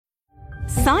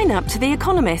Sign up to The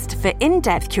Economist for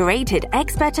in-depth curated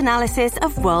expert analysis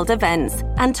of world events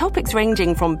and topics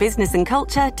ranging from business and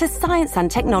culture to science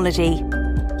and technology.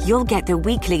 You'll get the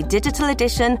weekly digital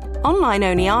edition,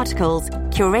 online-only articles,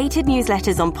 curated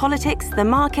newsletters on politics, the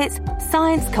markets,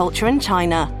 science, culture and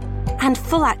China, and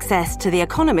full access to The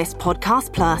Economist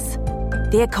Podcast Plus.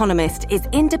 The Economist is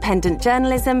independent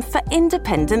journalism for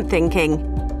independent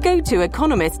thinking. Go to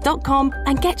economist.com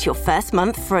and get your first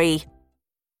month free.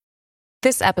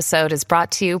 This episode is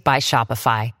brought to you by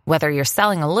Shopify. Whether you're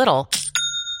selling a little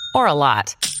or a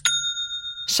lot,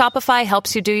 Shopify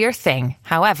helps you do your thing,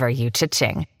 however you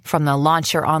cha-ching. From the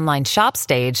launch your online shop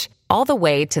stage, all the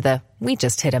way to the we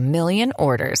just hit 1 million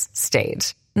orders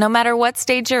stage. No matter what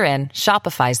stage you're in,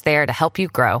 Shopify's there to help you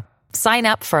grow. Sign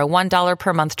up for a $1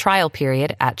 per month trial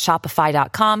period at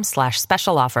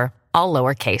shopify.com/special offer, all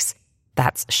lowercase.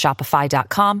 That's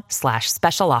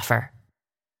shopify.com/special offer.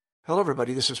 Hello,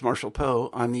 everybody. This is Marshall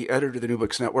Poe. I'm the editor of the New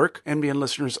Books Network. NBN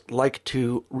listeners like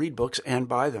to read books and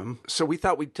buy them. So we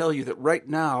thought we'd tell you that right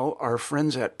now, our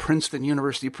friends at Princeton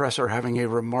University Press are having a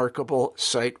remarkable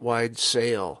site-wide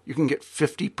sale. You can get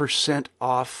 50%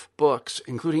 off books,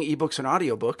 including ebooks and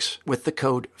audiobooks, with the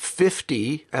code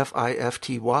 50,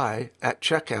 F-I-F-T-Y, at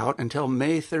checkout until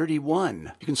May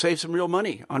 31. You can save some real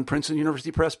money on Princeton University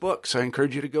Press books. I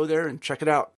encourage you to go there and check it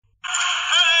out.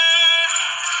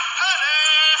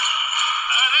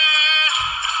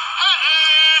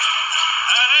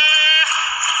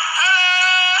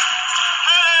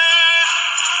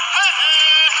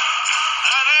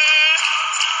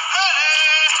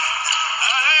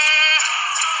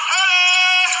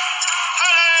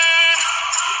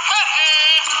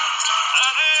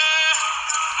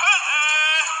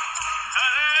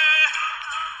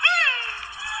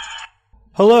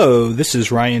 Hello, this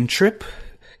is Ryan Tripp,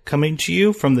 coming to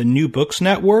you from the New Books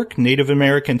Network, Native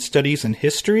American Studies and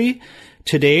History.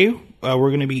 Today, we're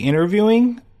going to be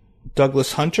interviewing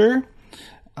Douglas Hunter.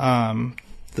 The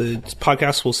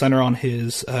podcast will center on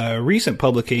his recent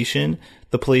publication,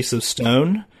 The Place of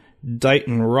Stone,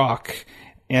 Dighton Rock,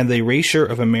 and the Erasure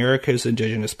of America's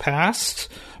Indigenous Past,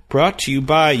 brought to you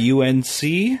by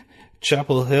UNC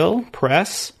Chapel Hill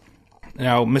Press.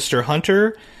 Now, Mr.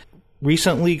 Hunter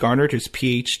recently garnered his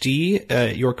PhD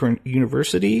at York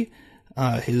University.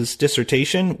 His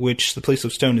dissertation, which The Place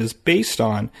of Stone is based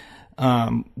on,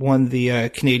 won the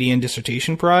Canadian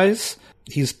Dissertation Prize.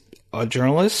 He's a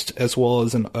journalist as well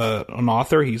as an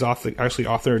author. He's actually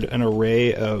authored an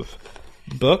array of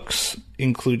books,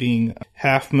 including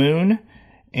Half Moon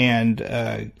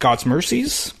and God's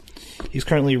Mercies. He's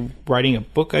currently writing a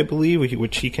book, I believe,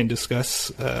 which he can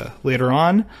discuss later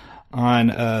on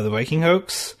the Viking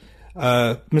hoax.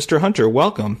 Mr. Hunter,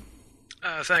 welcome.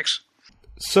 Thanks.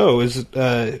 So, is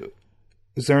there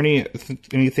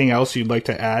anything else you'd like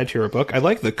to add to your book? I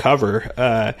like the cover.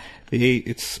 I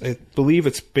believe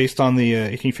it's based on the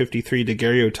 1853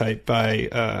 daguerreotype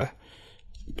by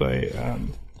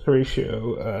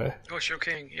Horatio. Horatio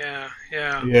King. Yeah.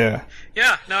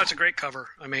 No, it's a great cover.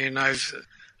 I mean, I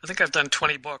think I've done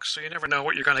 20 books, so you never know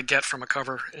what you're going to get from a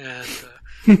cover, and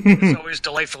it's always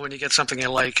delightful when you get something you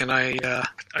like. And I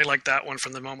like that one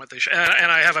from the moment they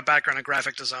and I have a background in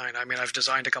graphic design. I mean, I've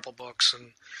designed a couple books,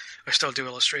 and I still do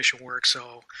illustration work.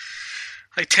 So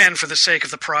I tend, for the sake of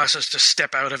the process, to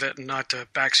step out of it and not to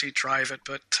backseat drive it.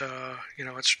 But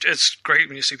it's great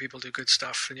when you see people do good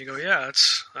stuff, and you go, yeah,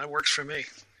 that works for me.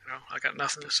 I got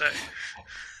nothing to say.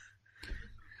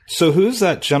 So who's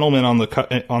that gentleman on the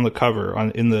cover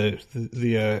in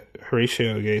the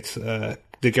Horatio Gates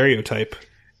daguerreotype?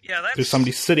 Yeah, there's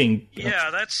somebody sitting. Yeah,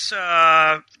 that's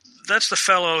the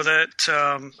fellow that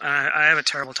I have a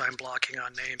terrible time blocking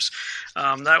on names.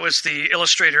 That was the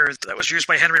illustrator that was used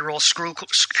by Henry Rowe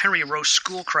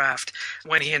Schoolcraft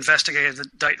when he investigated the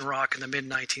Dighton Rock in the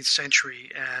mid-19th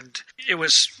century, and it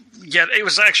was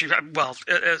actually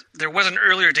there was an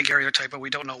earlier daguerreotype, but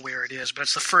we don't know where it is. But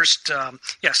it's the first,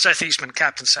 Seth Eastman,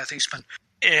 Captain Seth Eastman,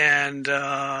 and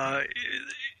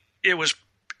it was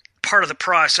part of the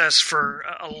process for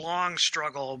a long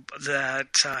struggle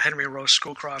that Henry Rowe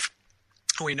Schoolcraft,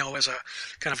 who we know as a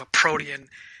kind of a protean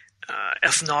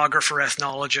ethnographer,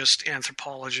 ethnologist,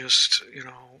 anthropologist,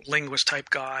 linguist type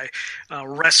guy,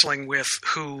 wrestling with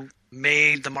who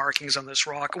made the markings on this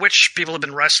rock, which people have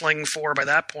been wrestling for by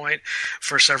that point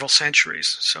for several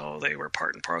centuries. So they were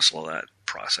part and parcel of that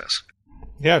process.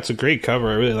 Yeah, it's a great cover.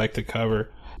 I really like the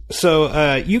cover.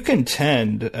 So you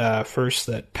contend first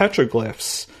that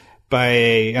petroglyphs by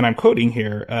and I'm quoting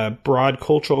here, a broad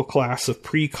cultural class of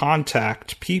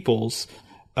pre-contact peoples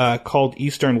called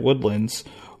Eastern Woodlands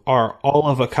are all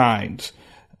of a kind.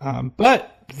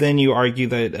 But then you argue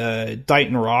that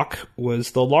Dighton Rock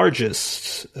was the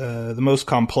largest, the most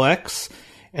complex,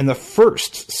 and the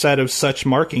first set of such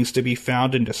markings to be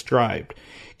found and described.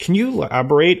 Can you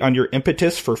elaborate on your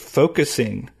impetus for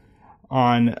focusing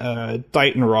on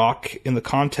Dighton Rock in the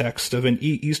context of an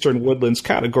Eastern Woodlands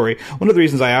category? One of the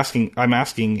reasons I'm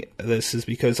asking this is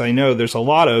because I know there's a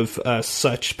lot of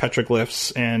such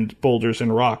petroglyphs and boulders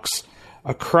and rocks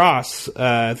across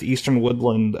the Eastern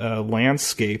Woodland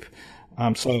landscape.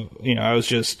 So, I was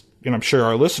just, I'm sure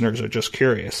our listeners are just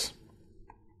curious.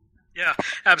 Yeah,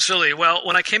 absolutely. Well,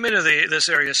 when I came into this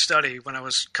area of study, when I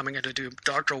was coming in to do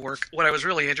doctoral work, what I was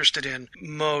really interested in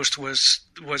most was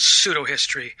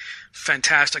pseudo-history,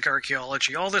 fantastic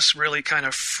archaeology, all this really kind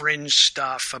of fringe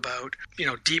stuff about,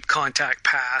 deep contact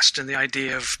past and the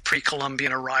idea of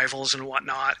pre-Columbian arrivals and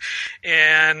whatnot.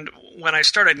 And when I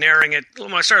started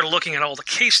when I started looking at all the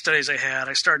case studies I had,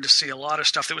 I started to see a lot of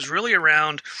stuff that was really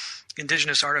around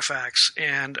indigenous artifacts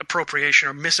and appropriation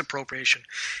or misappropriation,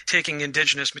 taking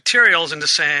indigenous materials into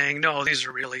saying, no, these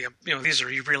are really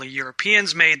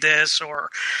Europeans made this, or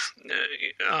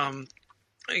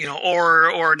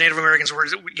Native Americans were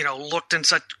looked in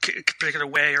such a particular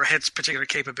way or had particular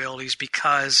capabilities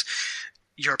because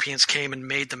Europeans came and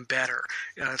made them better.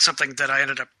 It's something that I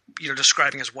ended up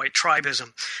describing as white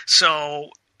tribism. So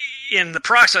in the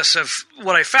process of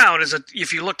what I found is that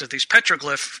if you looked at these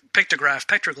petroglyph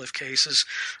cases,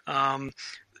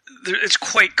 it's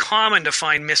quite common to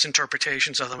find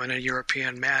misinterpretations of them in a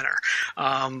European manner.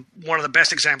 One of the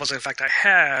best examples, in fact, I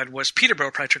had was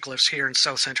Peterborough petroglyphs here in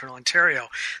south central Ontario.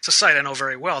 It's a site I know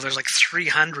very well. There's like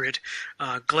 300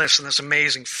 glyphs in this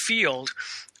amazing field.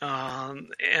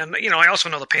 I also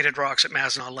know the painted rocks at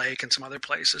Mazenod Lake and some other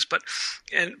places.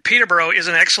 And Peterborough is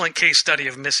an excellent case study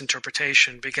of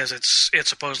misinterpretation because it's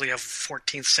supposedly a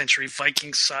 14th century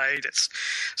Viking site. It's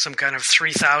some kind of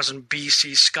 3000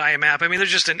 BC sky map. I mean,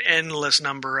 there's just an endless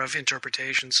number of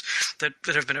interpretations that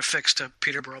have been affixed to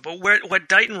Peterborough. But what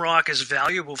Dighton Rock is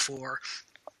valuable for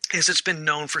is it's been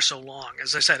known for so long.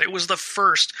 As I said, it was the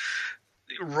first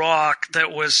rock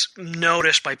that was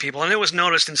noticed by people, and it was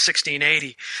noticed in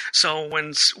 1680. So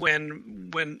when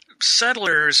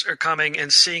settlers are coming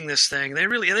and seeing this thing, they've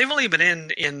only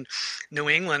been in New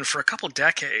England for a couple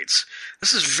decades.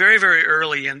 This is very, very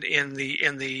early in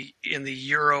the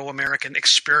Euro-American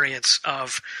experience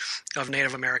of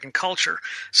Native American culture.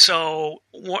 So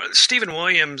Stephen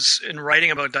Williams, in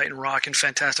writing about Dighton Rock in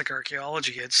Fantastic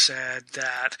Archaeology, had said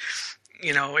that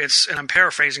and I'm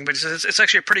paraphrasing, but it's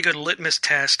actually a pretty good litmus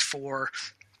test for,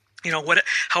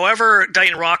 however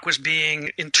Dighton Rock was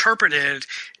being interpreted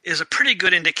is a pretty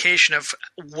good indication of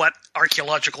what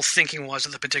archaeological thinking was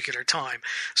at the particular time.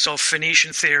 So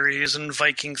Phoenician theories and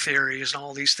Viking theories and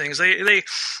all these things, they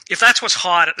if that's what's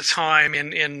hot at the time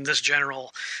in this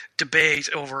general debate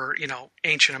over,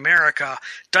 ancient America,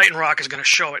 Dighton Rock is going to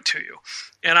show it to you.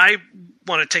 And I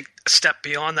want to take a step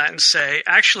beyond that and say,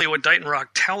 actually, what Dighton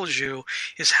Rock tells you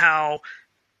is how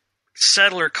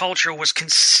settler culture was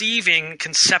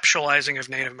conceptualizing of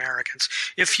Native Americans.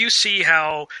 If you see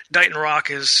how Dighton Rock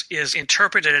is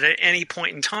interpreted at any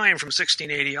point in time from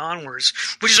 1680 onwards,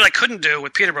 which is what I couldn't do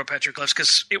with Peterborough petroglyphs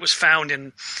because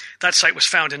that site was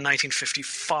found in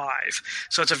 1955.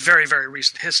 So it's a very, very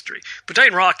recent history. But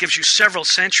Dighton Rock gives you several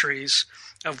centuries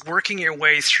of working your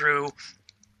way through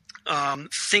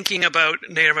thinking about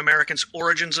Native Americans,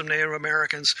 origins of Native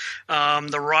Americans,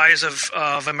 the rise of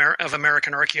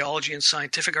American archaeology and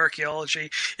scientific archaeology.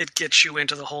 It gets you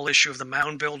into the whole issue of the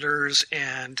mound builders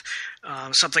and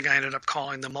something I ended up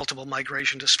calling the multiple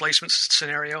migration displacement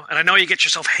scenario. And I know you get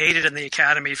yourself hated in the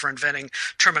academy for inventing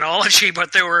terminology,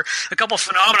 but there were a couple of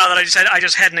phenomena that I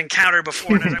just hadn't encountered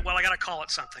before. And I said, well, I got to call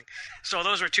it something. So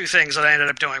those were two things that I ended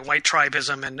up doing: white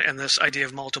tribism and this idea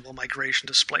of multiple migration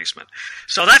displacement.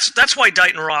 So that's why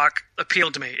Dighton Rock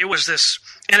appealed to me. It was this,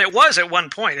 and it was at one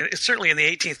point, certainly in the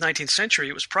 18th, 19th century,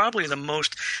 it was probably the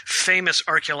most famous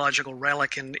archaeological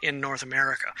relic in North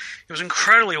America. It was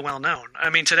incredibly well known. I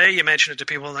mean, today you mention it to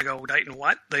people and they go, Dighton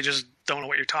what? They just don't know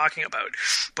what you're talking about.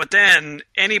 But then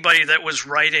anybody that was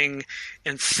writing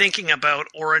and thinking about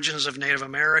origins of Native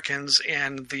Americans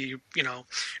and the,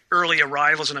 early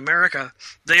arrivals in America,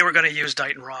 they were going to use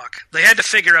Dighton Rock. They had to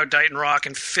figure out Dighton Rock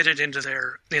and fit it into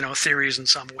their, theories in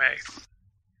some way.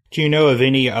 Do you know of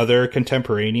any other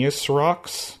contemporaneous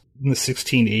rocks in the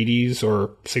 1680s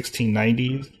or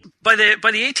 1690s? By the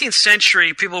 18th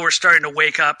century, people were starting to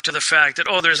wake up to the fact that,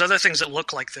 there's other things that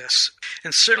look like this.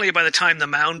 And certainly by the time the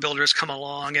mound builders come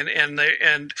along,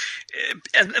 and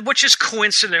which is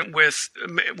coincident with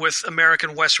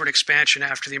American westward expansion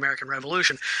after the American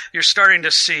Revolution, you're starting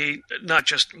to see not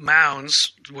just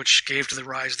mounds, which gave to the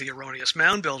rise of the erroneous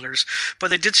mound builders, but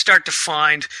they did start to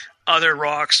find other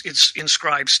rocks,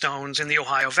 inscribed stones in the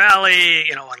Ohio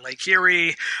Valley, on Lake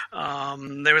Erie.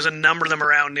 There was a number of them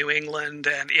around New England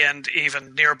and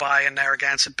even nearby in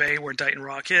Narragansett Bay where Dighton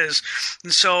Rock is.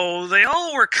 And so they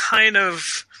all were kind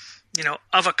of,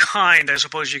 of a kind, I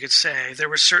suppose you could say. There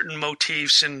were certain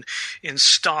motifs in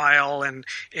style and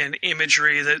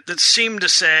imagery that seemed to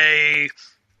say,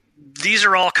 these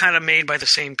are all kind of made by the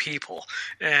same people.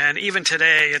 And even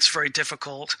today, it's very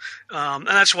difficult. And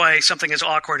that's why something as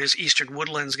awkward as Eastern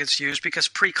Woodlands gets used, because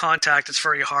pre-contact, it's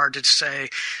very hard to say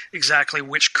exactly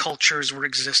which cultures were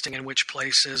existing in which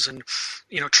places. And,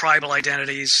 tribal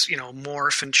identities,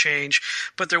 morph and change.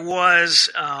 But there was...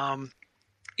 Mohegan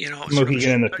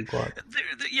and the Pequot.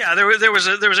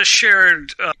 There was a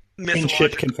shared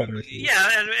mythological confederacy.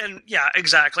 And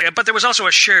exactly. But there was also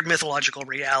a shared mythological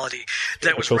reality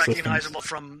that was recognizable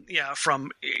from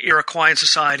Iroquoian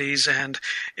societies and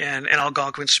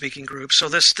Algonquin speaking groups. So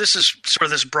this is sort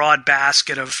of this broad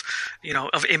basket of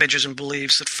images and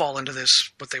beliefs that fall into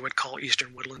this what they would call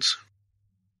Eastern Woodlands.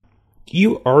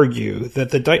 You argue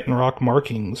that the Dighton Rock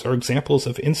markings are examples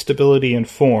of instability in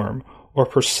form or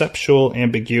perceptual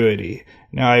ambiguity.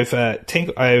 Now, I've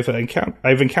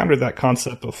encountered that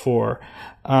concept before.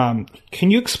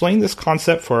 Can you explain this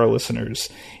concept for our listeners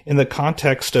in the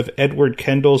context of Edward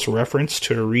Kendall's reference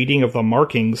to a reading of the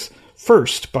markings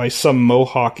first by some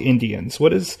Mohawk Indians?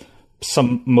 What is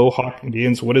some Mohawk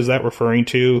Indians? What is that referring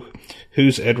to?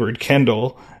 Who's Edward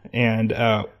Kendall? And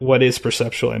what is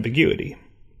perceptual ambiguity?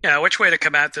 Yeah, which way to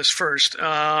come at this first?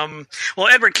 Well,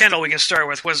 Edward Kendall, we can start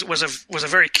with, was a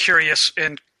very curious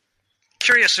in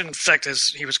fact, as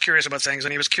he was curious about things,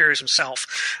 and he was curious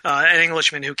himself. An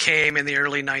Englishman who came in the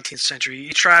early 19th century. He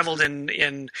traveled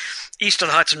in east of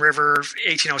the Hudson River,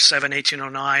 1807,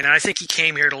 1809, and I think he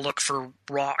came here to look for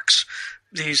rocks.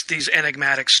 These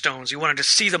enigmatic stones. He wanted to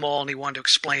see them all, and he wanted to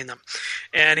explain them.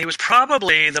 And he was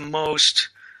probably the most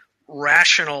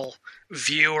rational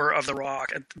viewer of the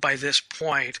rock by this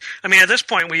point. I mean, at this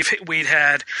point, we'd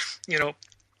had,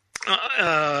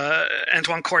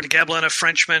 Antoine Coeur de Gébelin, a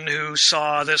Frenchman who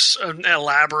saw this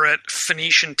elaborate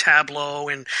Phoenician tableau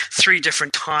in 3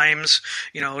 different times,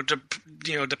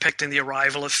 depicting the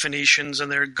arrival of Phoenicians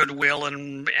and their goodwill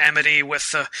and amity with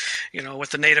the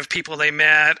native people they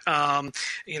met.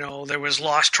 There was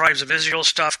Lost Tribes of Israel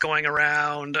stuff going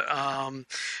around, and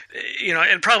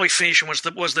probably Phoenician was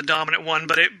the dominant one,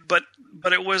 but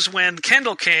it was when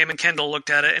Kendall came and Kendall looked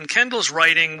at it, and Kendall's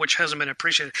writing, which hasn't been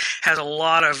appreciated, has a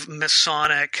lot of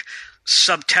Masonic,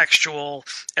 subtextual,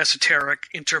 esoteric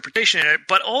interpretation in it,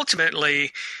 but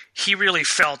ultimately he really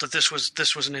felt that this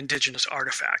was an indigenous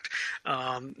artifact.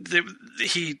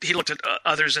 He looked at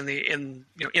others in and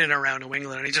around New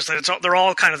England, and he just said they're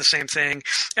all kind of the same thing.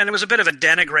 And it was a bit of a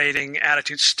denigrating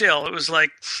attitude. Still, it was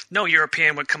like no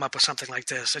European would come up with something like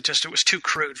this. It was too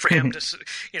crude for him to.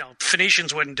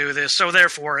 Phoenicians wouldn't do this, so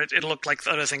therefore it looked like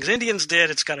the other things Indians did.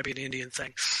 It's got to be an Indian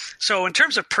thing. So in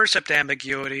terms of percept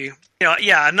ambiguity,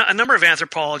 a number of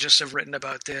anthropologists have written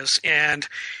about this, and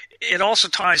it also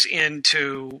ties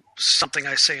into something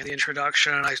I say in the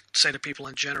introduction, and I say to people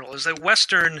in general, is that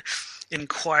Western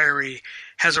inquiry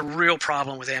has a real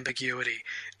problem with ambiguity.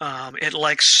 It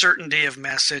likes certainty of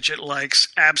message. It likes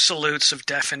absolutes of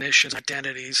definitions,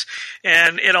 identities.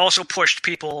 And it also pushed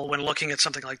people, when looking at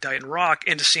something like Dighton Rock,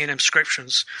 into seeing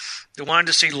inscriptions. They wanted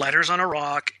to see letters on a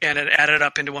rock, and it added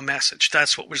up into a message.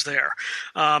 That's what was there.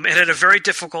 It had a very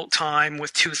difficult time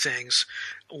with 2 things.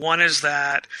 One is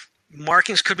that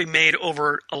markings could be made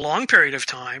over a long period of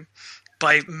time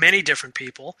by many different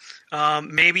people,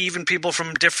 maybe even people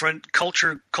from different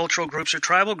cultural groups or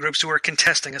tribal groups who are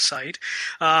contesting a site.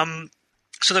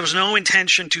 So there was no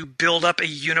intention to build up a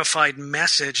unified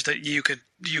message that you could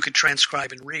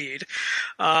transcribe and read.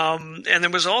 And there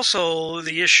was also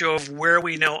the issue of where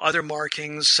we know other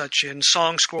markings, such in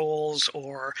song scrolls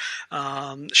or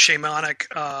shamanic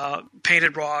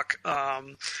painted rock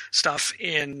stuff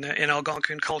in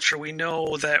Algonquin culture. We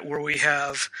know that where we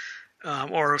have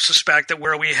or suspect that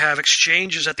where we have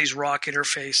exchanges at these rock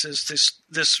interfaces,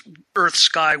 this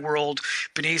Earth-sky world,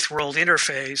 beneath world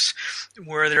interface,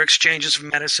 where there are exchanges of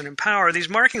medicine and power, these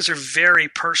markings are very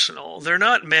personal. They're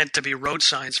not meant to be road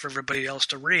signs for everybody else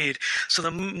to read. So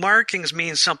the markings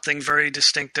mean something very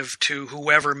distinctive to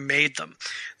whoever made them.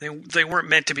 They weren't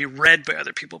meant to be read by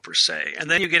other people per se. And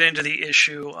then you get into the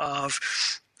issue of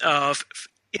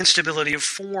instability of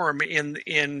form in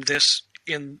this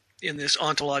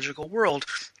ontological world,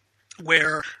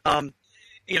 where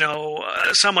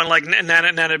someone like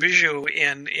Nanabiju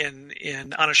in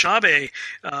Anishinaabe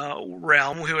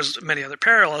realm, who has many other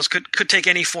parallels, could take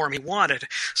any form he wanted.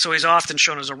 So he's often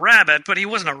shown as a rabbit, but he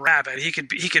wasn't a rabbit. He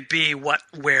could be what,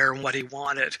 where, and what he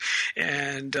wanted,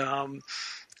 and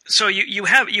so you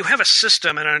have a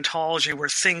system and an ontology where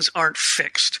things aren't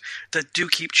fixed, that do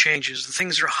keep changes. The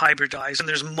things are hybridized, and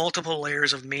there's multiple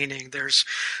layers of meaning. There's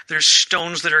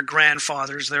stones that are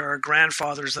grandfathers. There are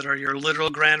grandfathers that are your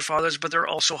literal grandfathers, but there are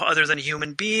also other than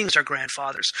human beings are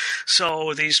grandfathers.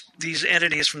 So these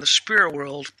entities from the spirit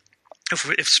world,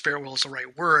 if spirit world is the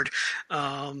right word,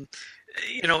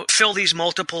 fill these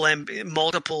multiple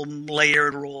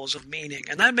layered roles of meaning.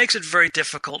 And that makes it very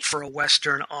difficult for a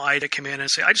Western eye to come in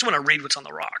and say, I just want to read what's on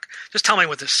the rock. Just tell me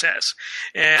what this says.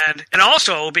 And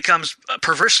also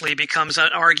perversely becomes an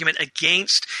argument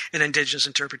against an indigenous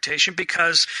interpretation,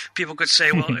 because people could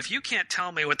say, well, if you can't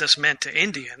tell me what this meant to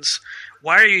Indians,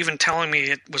 why are you even telling me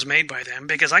it was made by them?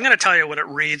 Because I'm going to tell you what it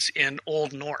reads in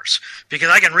Old Norse, because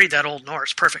I can read that Old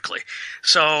Norse perfectly.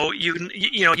 So you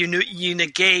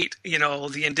negate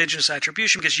the indigenous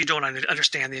attribution because you don't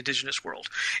understand the indigenous world,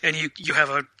 and you have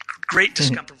a great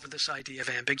discomfort with this idea of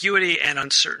ambiguity and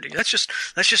uncertainty. That's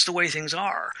just the way things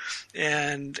are,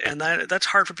 and that's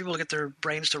hard for people to get their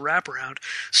brains to wrap around.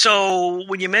 So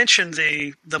when you mentioned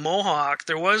the Mohawk,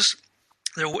 there was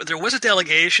a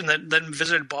delegation that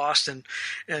visited Boston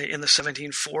in the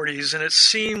 1740s, and it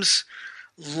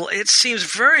seems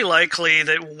very likely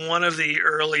that one of the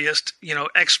earliest,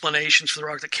 explanations for the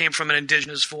rock that came from an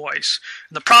indigenous voice.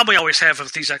 And the problem we always have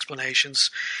with these explanations,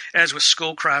 as with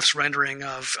Schoolcraft's rendering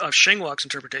of Xinguang's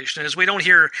interpretation, is we don't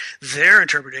hear their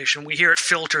interpretation. We hear it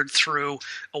filtered through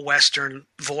a Western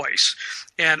voice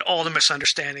and all the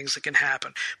misunderstandings that can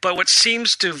happen. But what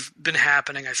seems to have been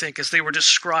happening, I think, is they were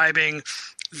describing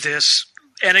this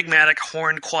enigmatic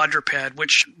horned quadruped,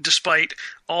 which, despite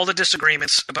all the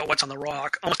disagreements about what's on the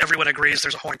rock, almost everyone agrees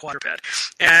there's a horned quadruped,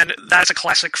 and that's a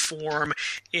classic form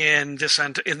in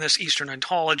this Eastern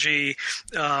ontology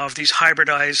of these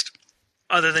hybridized,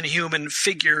 other than human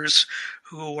figures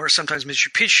who are sometimes Machu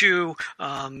Picchu.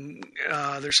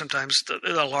 There's sometimes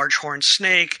a large horned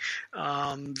snake.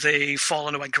 They fall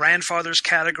into a grandfather's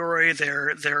category.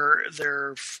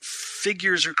 They're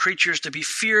figures or creatures to be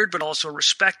feared, but also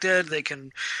respected. They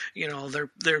can,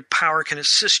 their power can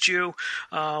assist you.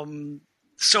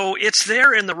 So it's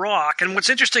there in the rock. And what's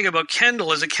interesting about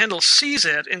Kendall is that Kendall sees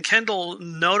it, and Kendall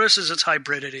notices its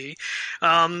hybridity.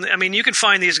 You can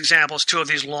find these examples, too, of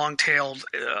these long-tailed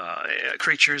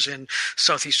creatures in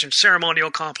Southeastern ceremonial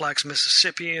complex,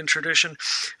 Mississippian tradition.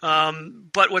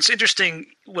 But what's interesting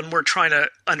when we're trying to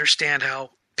understand how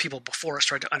people before us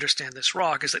tried to understand this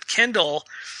rock is that Kendall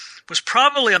was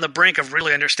probably on the brink of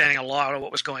really understanding a lot of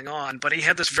what was going on, but he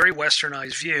had this very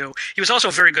westernized view. He was also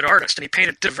a very good artist, and he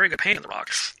did a very good painting of the rock.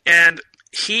 And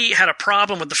he had a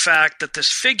problem with the fact that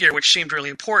this figure, which seemed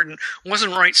really important,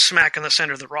 wasn't right smack in the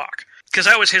center of the rock, because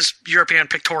that was his European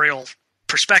pictorial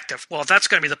perspective. Well, if that's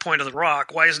going to be the point of the rock,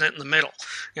 why isn't it in the middle?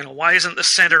 Why isn't the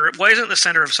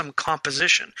center of some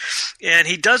composition? And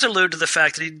he does allude to the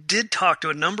fact that he did talk to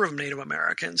a number of Native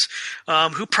Americans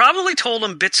who probably told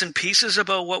him bits and pieces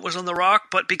about what was on the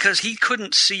rock, but because he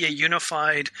couldn't see a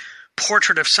unified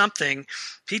portrait of something,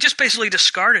 he just basically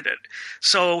discarded it.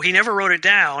 So he never wrote it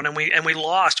down, and we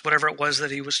lost whatever it was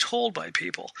that he was told by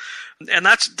people. And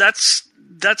that's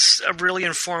a really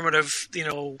informative,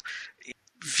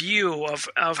 view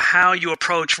of how you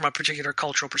approach from a particular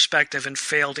cultural perspective and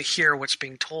fail to hear what's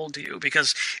being told to you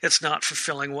because it's not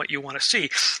fulfilling what you want to see.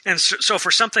 And so for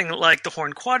something like the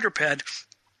horned quadruped,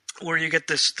 where you get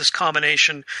this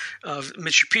combination of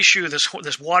Machu Picchu,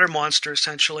 this water monster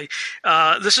essentially.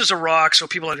 This is a rock, so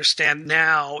people understand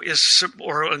now,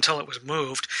 or until it was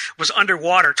moved, was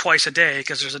underwater twice a day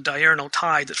because there's a diurnal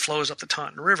tide that flows up the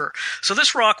Taunton River. So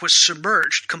this rock was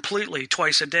submerged completely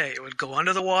twice a day. It would go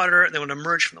under the water, and then would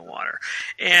emerge from the water.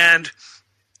 And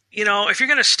if you're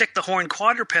going to stick the horned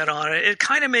quadruped on it, it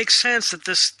kind of makes sense that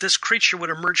this creature would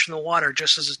emerge from the water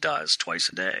just as it does twice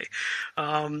a day.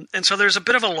 And so there's a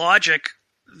bit of a logic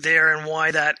there and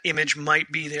why that image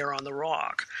might be there on the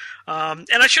rock. And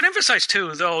I should emphasize,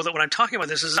 too, though, that when I'm talking about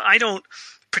this is I don't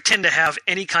pretend to have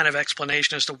any kind of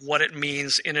explanation as to what it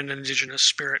means in an indigenous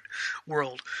spirit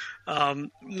world.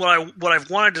 What I've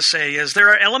wanted to say is there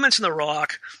are elements in the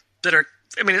rock that are,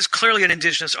 I mean, it's clearly an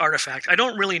indigenous artifact. I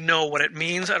don't really know what it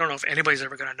means. I don't know if anybody's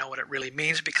ever going to know what it really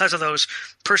means because of those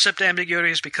percept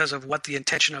ambiguities, because of what the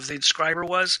intention of the inscriber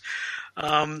was.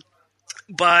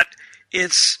 But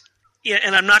it's,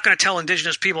 and I'm not going to tell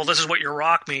indigenous people this is what your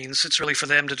rock means. It's really for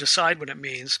them to decide what it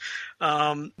means.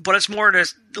 But it's more to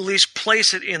at least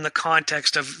place it in the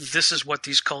context of this is what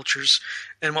these cultures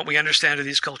and what we understand of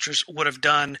these cultures would have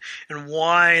done and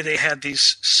why they had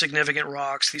these significant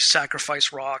rocks, these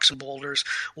sacrifice rocks and boulders,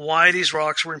 why these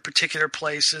rocks were in particular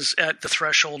places at the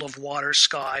threshold of water,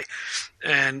 sky,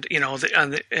 and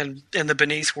the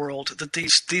beneath world. That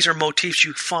these are motifs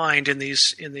you find in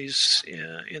these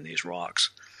rocks.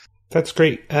 That's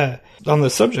great. On the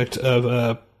subject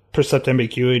of percept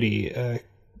ambiguity,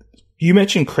 you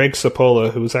mentioned Craig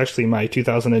Sapola, who was actually my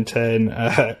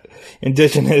 2010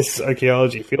 Indigenous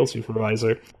Archaeology Field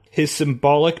Supervisor. His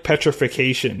symbolic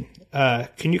petrification.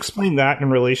 Can you explain that in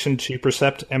relation to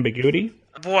percept ambiguity?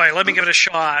 Boy, let me give it a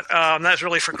shot. That's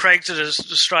really for Craig to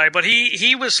describe. But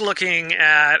he was looking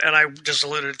at, and I just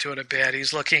alluded to it a bit,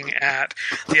 he's looking at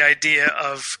the idea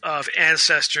of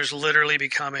ancestors literally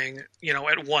becoming,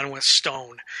 at one with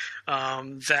stone.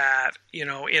 That,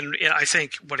 I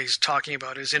think what he's talking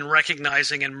about is in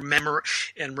recognizing and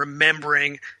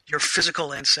remembering your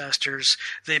physical ancestors,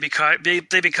 they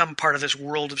become part of this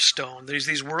world of stone.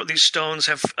 These stones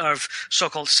have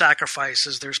so-called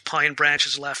sacrifices. There's pine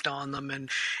branches left on them,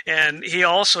 and he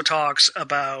also talks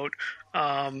about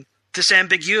this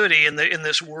ambiguity in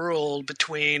this world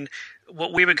between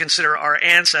what we would consider our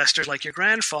ancestors, like your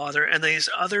grandfather, and these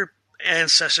other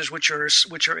ancestors which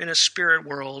are in a spirit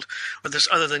world or this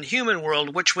other than human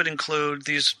world, which would include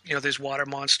these water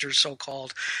monsters,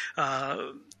 so-called,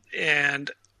 and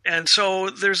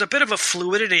so there's a bit of a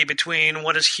fluidity between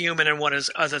what is human and what is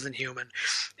other than human.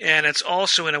 And it's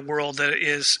also in a world that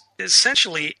is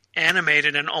essentially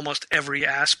animated in almost every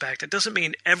aspect. It doesn't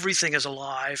mean everything is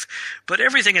alive, but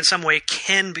everything in some way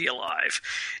can be alive.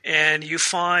 And you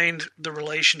find the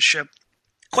relationship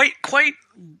quite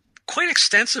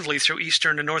extensively through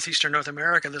Eastern and Northeastern North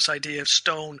America, this idea of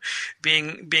stone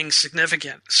being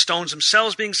significant, stones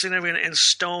themselves being significant, and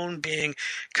stone being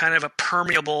kind of a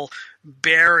permeable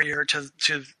barrier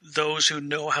to those who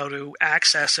know how to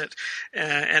access it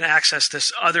and access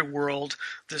this other world,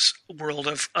 this world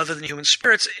of other than human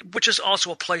spirits, which is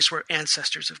also a place where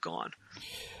ancestors have gone.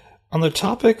 On the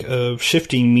topic of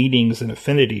shifting meanings and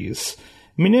affinities,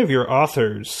 many of your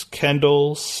authors,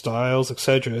 Kendall, Stiles,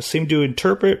 etc., seem to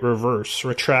interpret, reverse,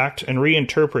 retract, and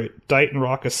reinterpret Dighton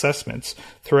Rock assessments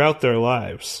throughout their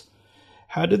lives.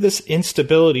 How did this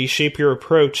instability shape your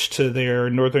approach to their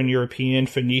Northern European,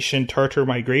 Phoenician, Tartar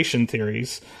migration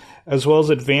theories, as well as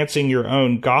advancing your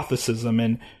own Gothicism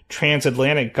and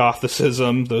transatlantic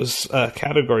Gothicism, those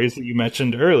categories that you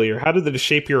mentioned earlier? How did it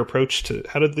shape your approach to,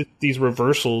 how did these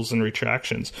reversals and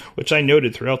retractions, which I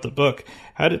noted throughout the book,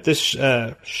 how did this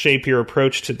shape your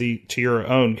approach to your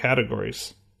own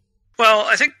categories? Well,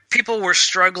 I think people were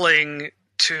struggling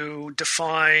to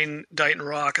define Dighton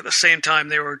Rock at the same time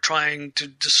they were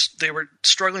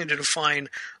struggling to define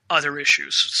other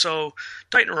issues. So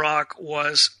Dighton Rock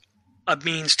was a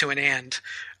means to an end.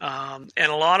 And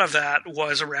a lot of that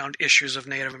was around issues of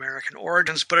Native American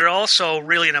origins, but it also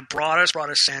really, in a broadest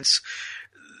sense,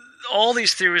 all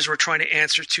these theories were trying to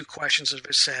answer two questions, as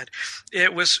I said.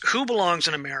 It was who belongs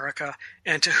in America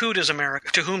and to whom does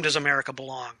America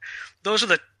belong? Those are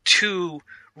the two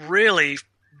really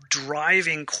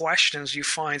driving questions you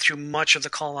find through much of the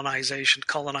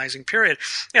colonizing period,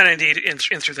 and indeed in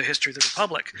through the history of the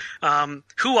Republic.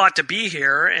 Who ought to be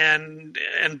here and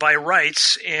by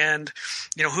rights, and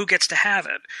who gets to have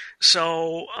it?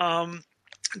 So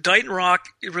Dighton Rock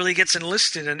really gets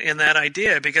enlisted in that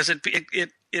idea because it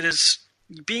is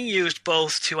being used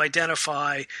both to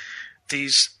identify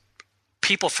these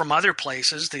people from other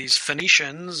places, these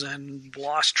Phoenicians and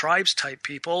lost tribes type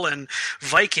people and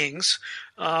Vikings,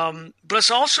 but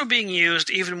it's also being used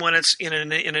even when it's in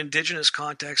an indigenous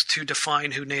context to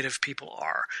define who Native people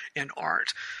are and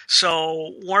aren't.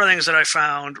 So one of the things that I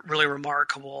found really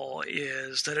remarkable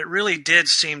is that it really did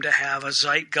seem to have a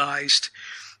zeitgeist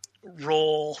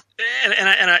role and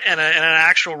an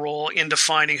actual role in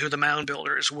defining who the mound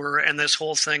builders were, and this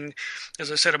whole thing,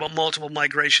 as I said, about multiple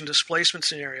migration displacement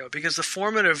scenario, because the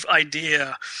formative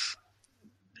idea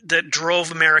that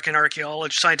drove American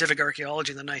scientific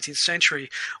archaeology in the 19th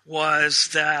century was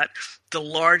that the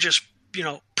largest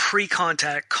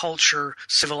pre-contact culture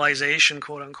civilization,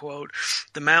 quote unquote,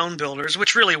 the mound builders,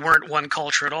 which really weren't one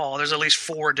culture at all. There's at least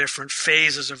 4 different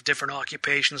phases of different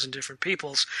occupations and different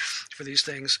peoples for these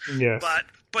things. Yes.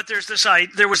 But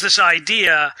there was this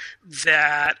idea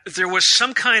that there was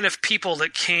some kind of people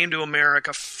that came to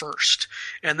America first,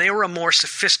 and they were a more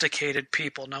sophisticated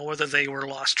people. Now, whether they were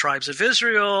lost tribes of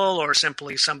Israel or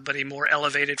simply somebody more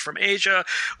elevated from Asia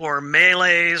or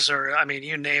Malays or, I mean,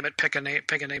 you name it, pick a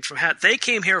name from hat. They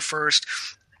came here first,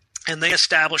 and they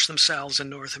established themselves in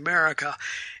North America.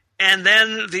 And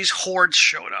then these hordes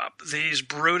showed up, these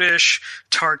brutish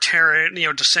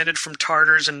Tartarian, descended from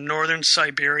Tartars in northern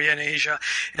Siberia and Asia,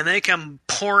 and they come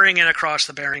pouring in across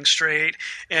the Bering Strait,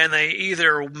 and they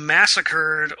either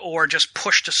massacred or just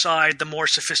pushed aside the more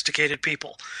sophisticated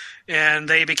people. And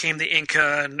they became the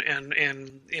Inca and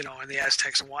the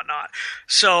Aztecs and whatnot.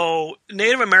 So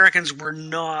Native Americans were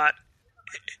not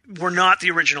the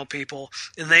original people,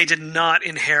 and they did not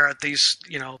inherit these,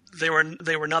 they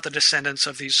were not the descendants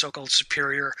of these so-called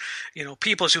superior,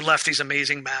 peoples who left these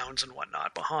amazing mounds and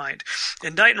whatnot behind.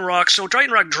 And Dighton Rock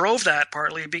drove that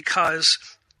partly because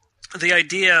the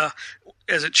idea,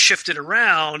 as it shifted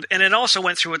around, and it also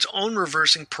went through its own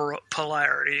reversing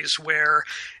polarities where,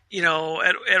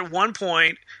 at one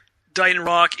point, Dighton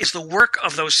Rock is the work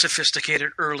of those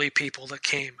sophisticated early people that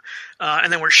came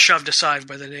and then were shoved aside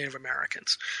by the Native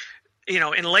Americans.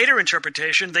 In later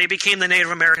interpretation, they became the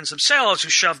Native Americans themselves who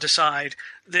shoved aside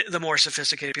the more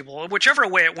sophisticated people. Whichever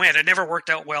way it went, it never worked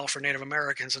out well for Native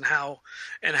Americans and how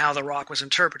the rock was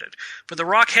interpreted. But the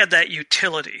rock had that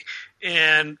utility,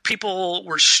 and people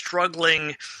were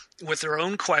struggling with their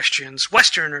own questions.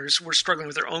 Westerners were struggling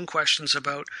with their own questions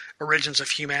about origins of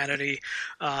humanity,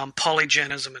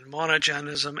 polygenism and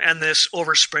monogenism, and this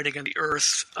overspreading of the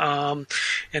earth,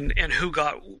 and who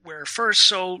got where first.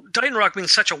 So Dighton Rock being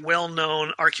such a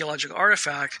well-known archaeological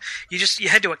artifact, you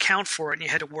had to account for it and you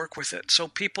had to work with it. So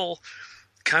people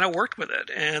kind of worked with it,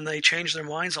 and they changed their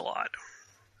minds a lot.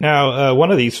 Now,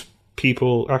 one of these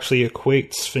people actually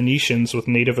equates Phoenicians with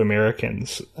Native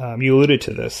Americans. You alluded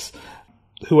to this.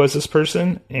 Who was this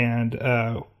person, and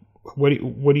what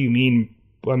do you mean?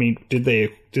 I mean, did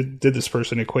this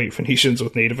person equate Phoenicians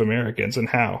with Native Americans, and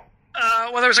how?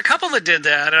 Well, there was a couple that did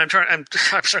that, and I'm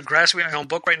sort of grasping my own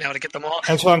book right now to get them all.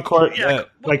 Antoine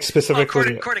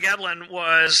specifically. Cortegablin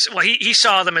was, he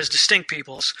saw them as distinct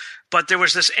peoples, but there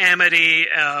was this amity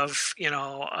of,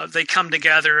 they come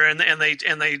together and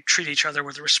they treat each other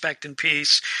with respect and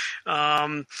peace.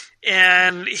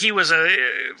 And he was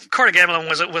Cortegablin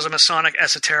was a Masonic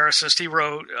esotericist. He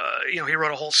wrote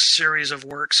a whole series of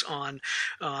works on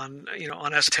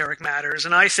esoteric matters,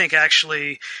 and I think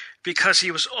actually, because he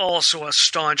was also a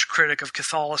staunch critic of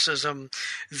Catholicism,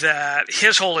 that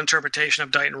his whole interpretation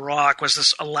of Dighton Rock was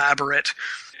this elaborate,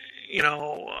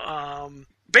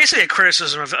 basically a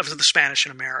criticism of the Spanish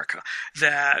in America,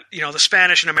 that, the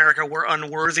Spanish in America were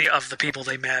unworthy of the people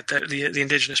they met, the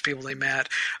indigenous people they met.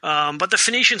 But the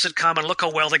Phoenicians had come, and look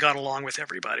how well they got along with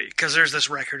everybody, because there's this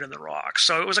record in the rock.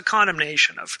 So it was a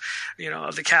condemnation of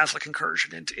the Catholic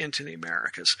incursion into the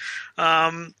Americas.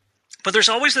 But there's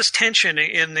always this tension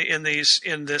in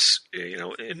this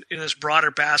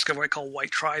broader basket of what I call white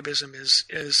tribism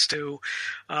is to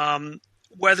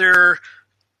whether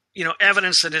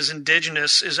evidence that is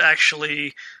indigenous is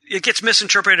actually, it gets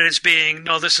misinterpreted as being,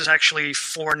 no, this is actually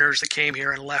foreigners that came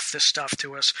here and left this stuff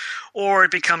to us. Or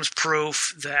it becomes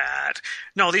proof that,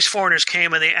 no, these foreigners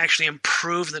came and they actually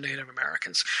improved the Native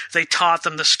Americans. They taught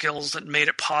them the skills that made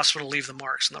it possible to leave the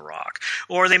marks in the rock.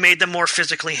 Or they made them more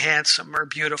physically handsome or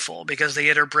beautiful because they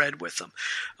interbred with them.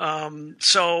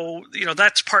 So,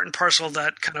 that's part and parcel of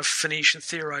that kind of Phoenician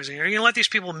theorizing. Are you going to let these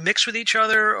people mix with each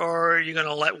other, or are you going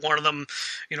to let one of them,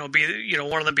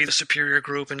 be the superior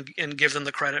group and give them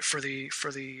the credit for the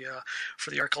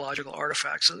archaeological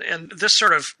artifacts? And this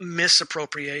sort of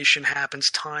misappropriation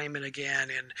happens time and again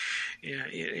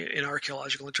in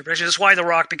archaeological interpretation. That's why the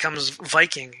rock becomes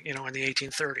Viking, in the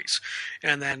 1830s,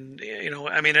 and then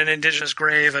an indigenous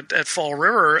grave at Fall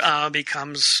River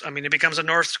becomes a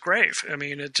Norse grave.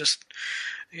 It just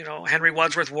Henry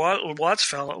Wadsworth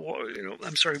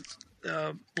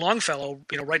Longfellow,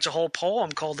 writes a whole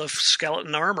poem called "The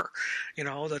Skeleton Armor,"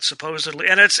 that supposedly,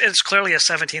 and it's clearly a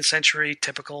 17th century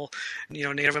typical,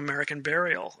 Native American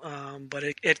burial, but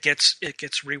it gets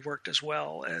reworked as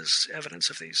well as evidence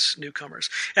of these newcomers.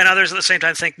 And others at the same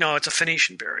time think, no, it's a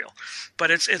Phoenician burial, but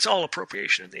it's all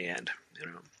appropriation in the end.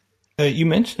 You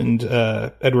mentioned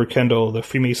Edward Kendall, the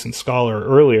Freemason scholar,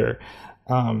 earlier.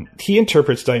 He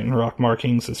interprets Dighton Rock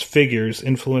markings as figures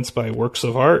influenced by works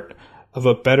of art of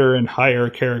a better and higher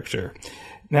character.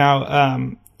 Now,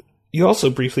 You also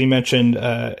briefly mentioned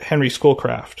Henry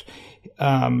Schoolcraft,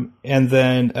 and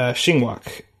then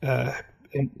Shingwak,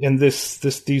 and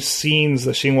these scenes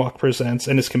that Shingwak presents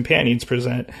and his companions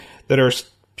present that are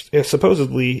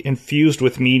supposedly infused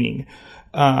with meaning.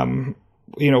 What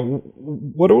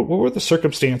were the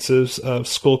circumstances of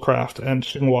Schoolcraft and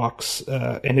Shingwak's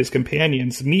and his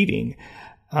companions meeting,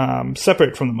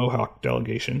 separate from the Mohawk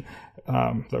delegation,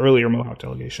 the earlier Mohawk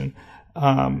delegation?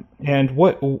 And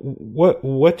what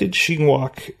did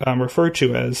Shingwak refer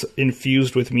to as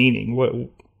infused with meaning? What,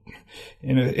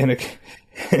 in a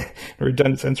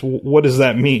redundant sense, what does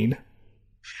that mean?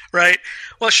 Right.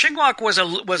 Well, Shingwak was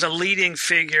a leading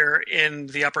figure in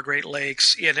the Upper Great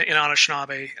Lakes in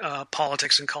Anishinaabe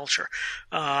politics and culture,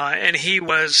 and he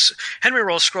was Henry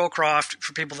Royal Schoolcraft.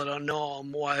 For people that don't know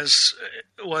him, was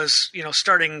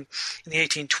starting in the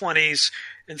 1820s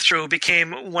and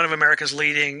became one of America's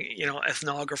leading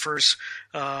ethnographers.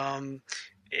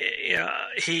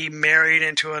 He married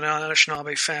into an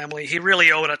Anishinaabe family. He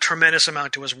really owed a tremendous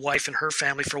amount to his wife and her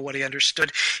family for what he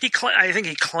understood. I think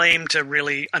he claimed to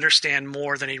really understand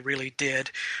more than he really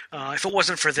did. If it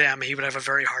wasn't for them, he would have a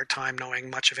very hard time knowing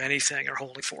much of anything or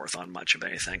holding forth on much of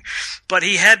anything. But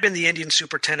he had been the Indian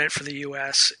superintendent for the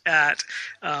U.S. at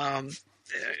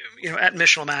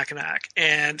Michilimackinac,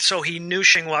 and so he knew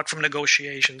Shingwak from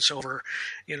negotiations over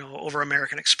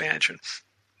American expansion.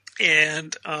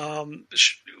 And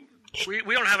we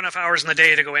don't have enough hours in the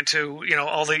day to go into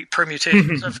all the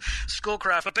permutations of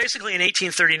Schoolcraft, but basically in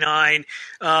 1839,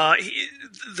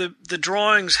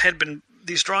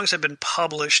 these drawings had been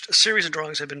published. A series of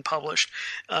drawings had been published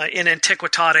in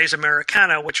Antiquitates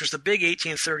Americana, which was the big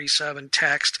 1837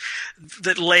 text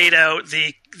that laid out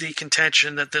the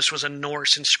contention that this was a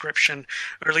Norse inscription,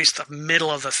 or at least the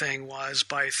middle of the thing was.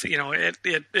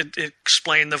 It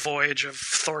explained the voyage of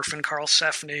Thorfinn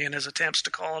Karlsefni and his attempts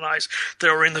to colonize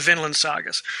that were in the Vinland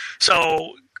sagas.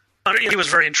 So he was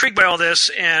very intrigued by all this,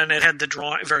 and it had the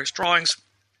various drawings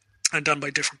done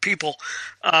by different people,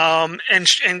 and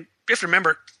you have to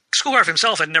remember, Schoolcraft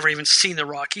himself had never even seen the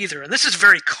rock either. And this is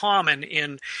very common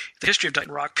in the history of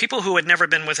Dighton Rock. People who had never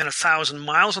been within 1,000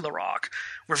 miles of the rock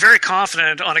were very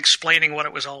confident on explaining what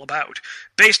it was all about,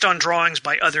 based on drawings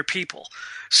by other people.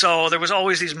 So there was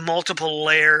always these multiple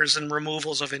layers and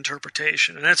removals of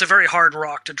interpretation. And it's a very hard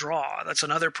rock to draw. That's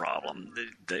another problem.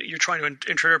 That you're trying to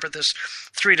interpret this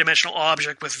three-dimensional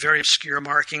object with very obscure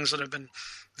markings that have been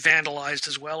vandalized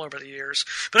as well over the years.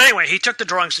 But anyway, he took the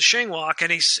drawings to Shingwak,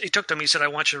 and he took them. He said, "I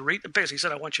want you to read." Basically, he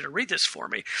said, "I want you to read this for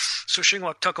me." So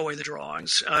Shingwak took away the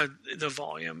drawings, the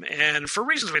volume, and for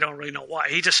reasons we don't really know why,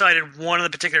 he decided one of the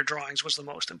particular drawings was the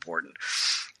most important,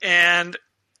 and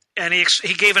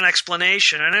he gave an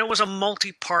explanation, and it was a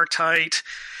multi-partite,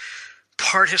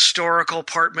 part historical,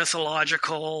 part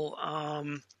mythological.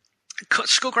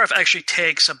 Schoolcraft actually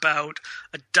takes about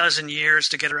a dozen years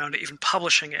to get around to even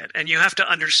publishing it, and you have to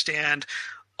understand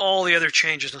all the other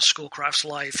changes in Schoolcraft's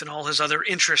life and all his other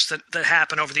interests that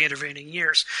happen over the intervening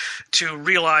years to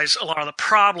realize a lot of the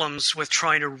problems with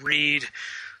trying to read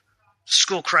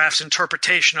Schoolcraft's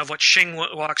interpretation of what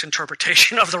Shingwak's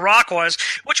interpretation of the rock was,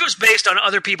 which was based on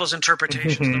other people's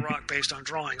interpretations of the rock based on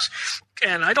drawings.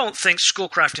 And I don't think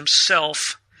Schoolcraft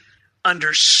himself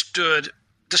understood,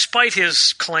 despite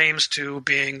his claims to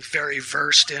being very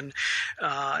versed in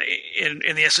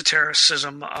the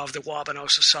esotericism of the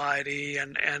Wabano Society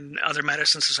and other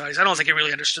medicine societies, I don't think he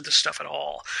really understood this stuff at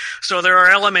all. So there are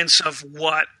elements of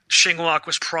what Shingwak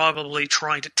was probably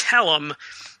trying to tell him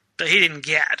that he didn't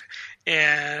get.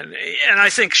 And I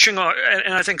think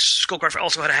Schoolcraft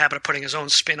also had a habit of putting his own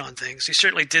spin on things. He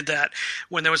certainly did that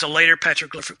when there was a later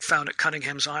petroglyph found at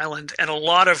Cunningham's Island, and a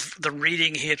lot of the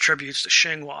reading he attributes to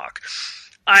Shingwak.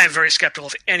 I am very skeptical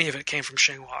if any of it came from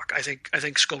Shingwak. I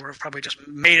think Schoolcraft probably just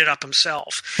made it up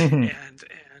himself and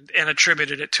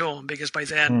attributed it to him, because by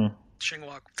then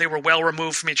Shingwak, they were well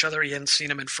removed from each other. He hadn't seen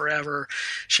him in forever.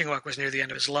 Shingwak was near the end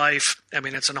of his life. I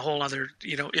mean, it's a whole other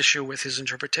issue with his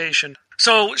interpretation.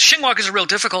 So Shingwak is a real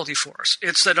difficulty for us.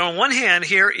 It's that on one hand,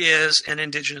 here is an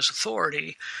indigenous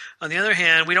authority. On the other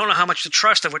hand, we don't know how much to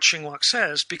trust of what Shingwak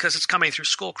says because it's coming through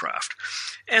Schoolcraft.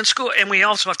 And we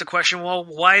also have to question, well,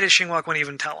 why did Shingwak want to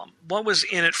even tell him? What was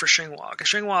in it for Shingwak?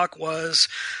 Shingwak was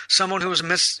someone who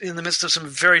was in the midst of some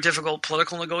very difficult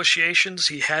political negotiations.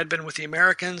 He had been with the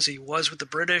Americans. He was with the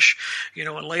British, in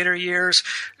later years.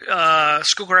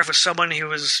 Schoolcraft was someone who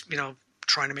was,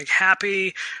 trying to make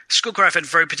happy. Schoolcraft had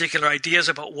very particular ideas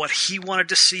about what he wanted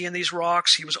to see in these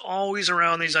rocks. He was always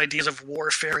around these ideas of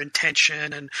warfare and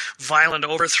tension and violent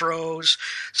overthrows.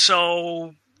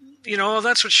 So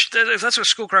if that's what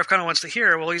Schoolcraft kind of wants to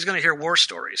hear, well, he's going to hear war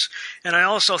stories. And I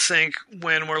also think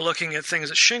when we're looking at things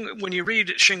that when you read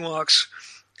Xinguang's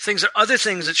other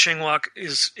things that Xinguang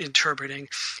is interpreting,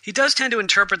 he does tend to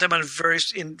interpret them in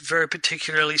very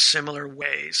particularly similar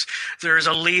ways. There is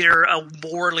a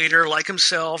war leader like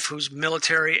himself, who's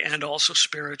military and also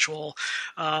spiritual.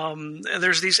 And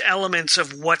there's these elements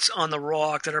of what's on the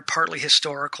rock that are partly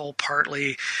historical,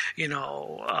 partly,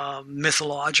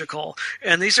 mythological.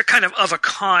 And these are kind of a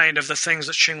kind of the things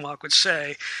that Xinguang would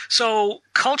say. So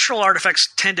cultural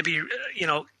artifacts tend to be,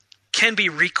 can be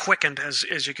re-quickened,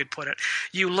 as you could put it.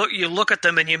 You look at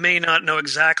them and you may not know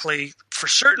exactly for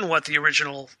certain what the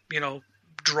original,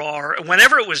 draw,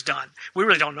 whenever it was done. We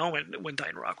really don't know when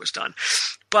Titanrock was done.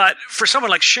 But for someone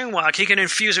like Xinguang, he can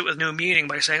infuse it with new meaning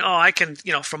by saying, oh, I can,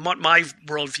 from what my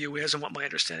worldview is and what my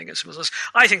understanding is,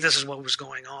 I think this is what was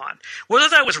going on. Whether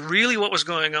that was really what was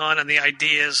going on and the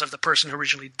ideas of the person who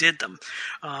originally did them,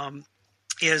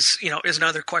 is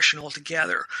another question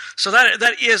altogether. So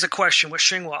that is a question with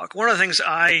Xinguang. One of the things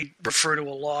I refer to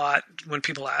a lot when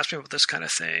people ask me about this kind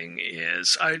of thing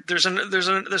is there's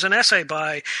an essay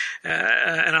by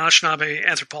an Anishinaabe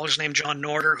anthropologist named John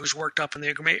Norder, who's worked up in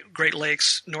the Great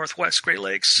Lakes, Northwest Great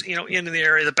Lakes, into the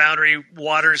area, the Boundary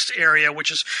Waters area,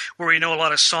 which is where we know a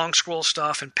lot of song scroll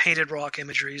stuff and painted rock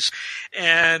imageries.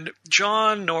 And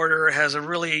John Norder has a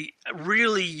really,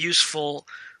 really useful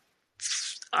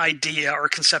idea or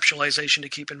conceptualization to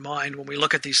keep in mind when we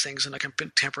look at these things in a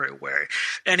contemporary way.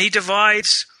 And he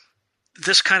divides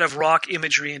this kind of rock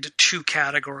imagery into two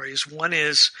categories. One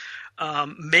is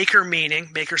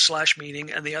maker/meaning,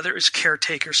 and the other is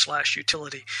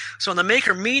caretaker/utility. So on the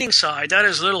maker-meaning side, that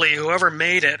is literally whoever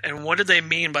made it and what did they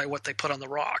mean by what they put on the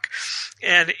rock.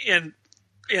 And in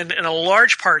a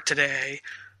large part today,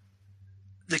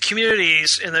 the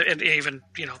communities and even,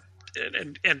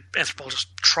 and anthropologists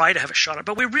try to have a shot at it,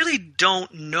 but we really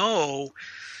don't know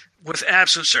with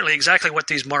absolute certainty exactly what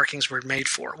these markings were made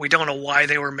for. We don't know why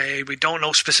they were made. We don't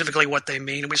know specifically what they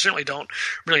mean. We certainly don't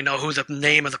really know who the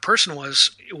name of the person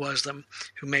was them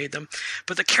who made them.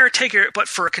 But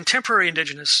for a contemporary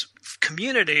Indigenous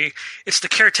community, it's the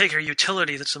caretaker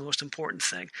utility that's the most important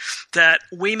thing. That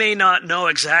we may not know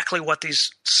exactly what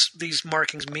these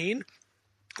markings mean,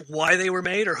 why they were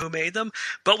made or who made them,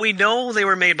 but we know they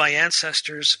were made by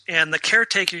ancestors, and the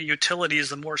caretaker utility is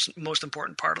the most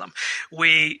important part of them.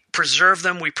 We preserve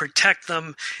them, we protect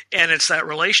them, and it's that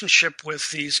relationship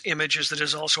with these images that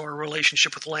is also a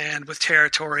relationship with land, with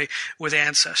territory, with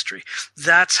ancestry.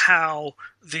 That's how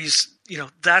these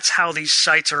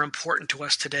sites are important to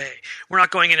us today. We're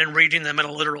not going in and reading them in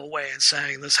a literal way and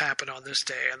saying this happened on this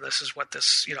day and this is what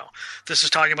this is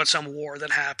talking about some war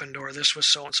that happened, or this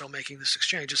was so-and-so making this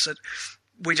exchange. It's that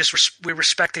we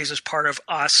respect these as part of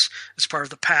us, as part of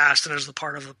the past, and as the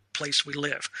part of the place we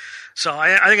live. So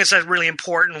I think it's really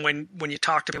important when you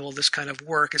talk to people this kind of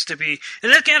work is to be,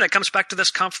 and again, it comes back to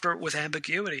this comfort with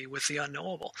ambiguity, with the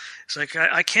unknowable. It's like,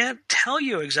 I can't tell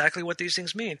you exactly what these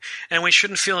things mean, and we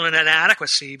shouldn't feel an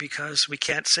inadequacy because we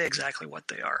can't say exactly what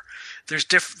they are. There's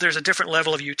a different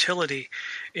level of utility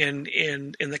in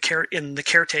the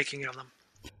caretaking of them.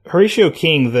 Horatio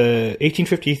King, the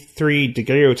 1853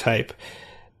 daguerreotype,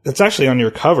 that's actually on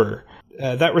your cover.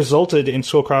 That resulted in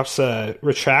Schoolcraft's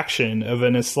retraction of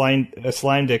an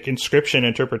Icelandic inscription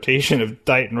interpretation of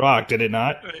Dighton Rock, did it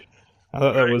not? Right. I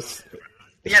thought that was...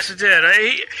 Yes, it did.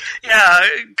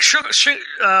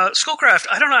 Schoolcraft,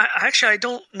 I don't know. Actually, I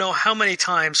don't know how many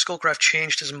times Schoolcraft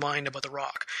changed his mind about the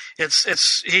rock.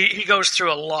 He goes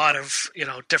through a lot of,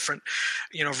 different,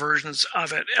 versions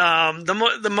of it.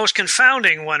 The most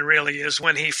confounding one really is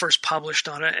when he first published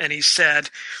on it, and he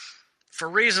said, for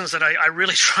reasons that I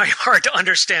really try hard to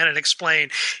understand and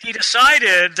explain, he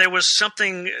decided there was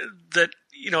something that,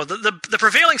 the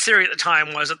prevailing theory at the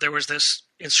time was that there was this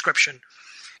inscription,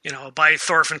 by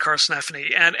Thorfinn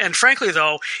Karlsefni. And frankly,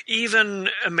 though, even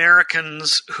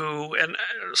Americans and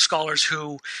scholars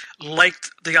who liked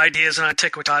the ideas in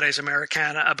Antiquitates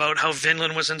Americana about how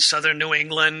Vinland was in southern New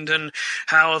England and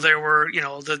how there were,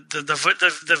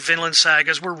 the Vinland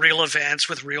sagas were real events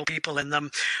with real people in them.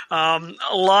 A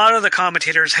lot of the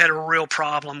commentators had a real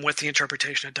problem with the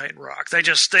interpretation of Dighton Rock. They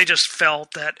just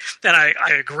felt that, and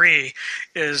I agree,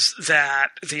 is that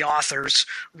the authors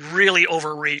really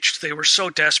overreached. They were so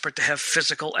desperate to have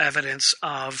physical evidence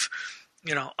of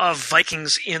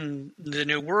Vikings in the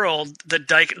New World that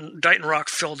Dighton Rock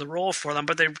filled the role for them,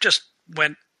 but they just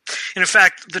went. And in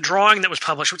fact, the drawing that was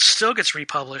published, which still gets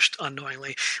republished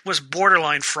unknowingly, was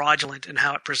borderline fraudulent in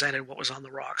how it presented what was on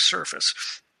the rock surface.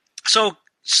 So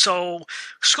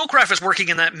Schoolcraft is working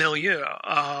in that milieu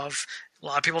of A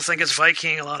lot of people think it's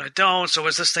Viking, a lot of don't. So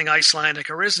is this thing Icelandic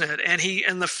or isn't it?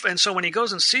 And so when he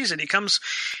goes and sees it, he comes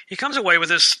away with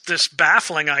this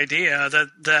baffling idea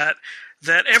that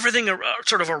everything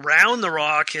sort of around the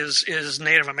rock is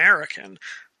Native American.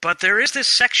 But there is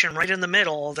this section right in the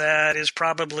middle that is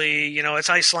probably, it's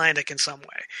Icelandic in some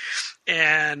way.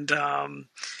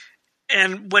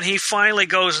 And when he finally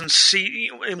goes and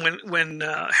when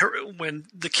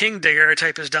the King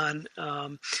daguerreotype is done,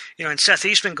 and Seth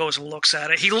Eastman goes and looks at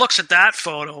it, he looks at that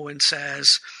photo and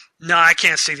says, "No, I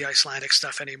can't see the Icelandic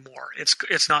stuff anymore.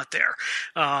 It's not there."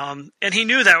 And he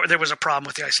knew that there was a problem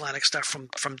with the Icelandic stuff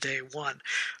from day one.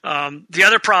 The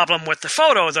other problem with the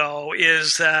photo, though,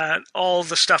 is that all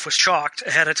the stuff was chalked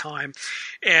ahead of time,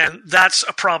 and that's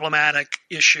a problematic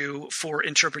issue for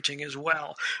interpreting as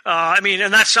well.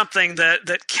 And that's something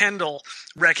that Kendall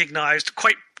recognized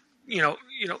quite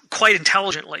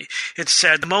intelligently. It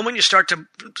said the moment you start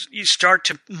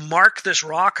to mark this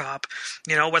rock up,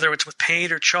 whether it's with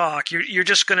paint or chalk, you're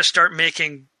just going to start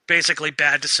making basically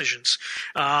bad decisions.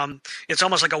 It's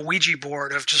almost like a Ouija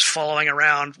board of just following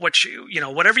around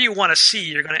whatever you want to see,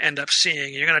 you're going to end up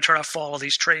seeing. You're going to try to follow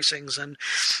these tracings.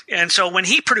 And so when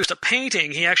he produced a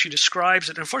painting, he actually describes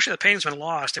it. Unfortunately, the painting's been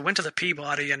lost. It went to the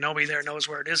Peabody and nobody there knows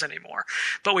where it is anymore.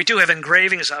 But we do have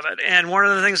engravings of it. And one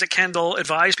of the things that Kendall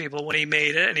advised people when he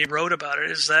made it and he wrote about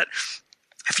it is that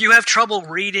if you have trouble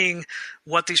reading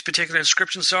what these particular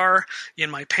inscriptions are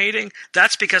in my painting,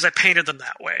 that's because I painted them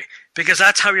that way. Because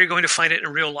that's how you're going to find it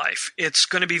in real life. It's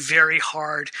going to be very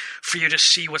hard for you to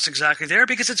see what's exactly there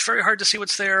because it's very hard to see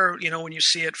what's there, when you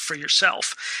see it for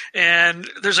yourself. And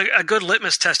there's a good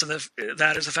litmus test of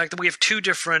that is the fact that we have two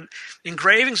different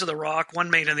engravings of the rock, one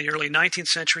made in the early 19th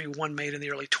century, one made in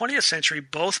the early 20th century,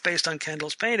 both based on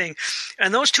Kendall's painting.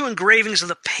 And those two engravings of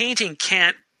the painting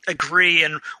can't agree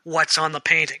in what's on the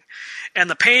painting.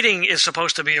 And the painting is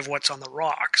supposed to be of what's on the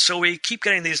rock. So we keep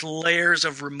getting these layers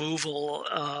of removal,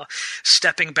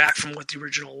 stepping back from what the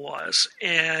original was.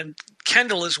 And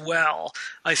Kendall as well,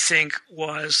 I think,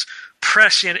 was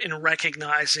prescient in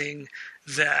recognizing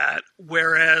that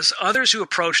whereas others who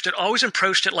approached it always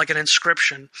approached it like an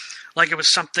inscription, like it was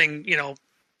something,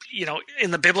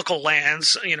 in the biblical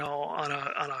lands,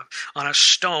 on a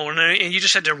stone, and you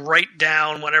just had to write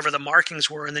down whatever the markings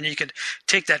were, and then you could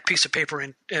take that piece of paper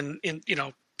and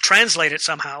translate it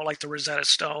somehow, like the Rosetta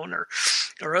Stone or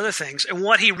other things. And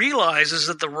what he realized is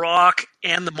that the rock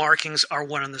and the markings are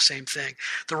one and the same thing.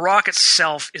 The rock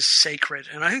itself is sacred,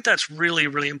 and I think that's really,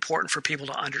 really important for people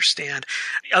to understand.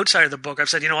 Outside of the book, I've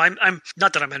said, I'm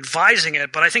not that I'm advising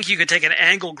it, but I think you could take an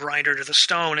angle grinder to the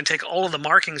stone and take all of the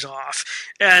markings off,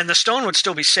 and the stone would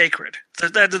still be sacred.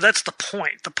 That's the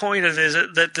point. The point of it is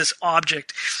that this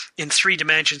object in 3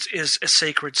 dimensions is a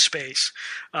sacred space.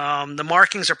 The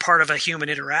markings are part of a human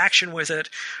interaction with it,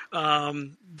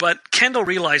 but Kendall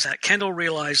realized that. Kendall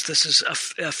realized this is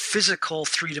a physical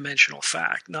 3-dimensional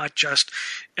fact, not just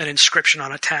an inscription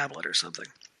on a tablet or something.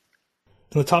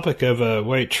 On the topic of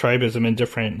white tribism and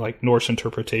different Norse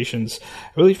interpretations, I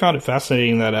really found it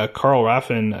fascinating that Carl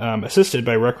Raffin, assisted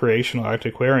by recreational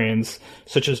antiquarians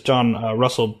such as John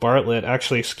Russell Bartlett,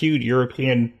 actually eschewed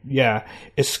European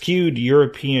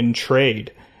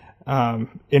trade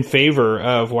in favor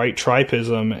of white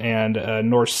tribism and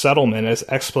Norse settlement as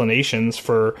explanations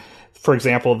for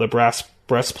example, the brass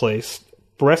breastplate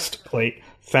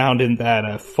found in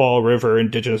that Fall River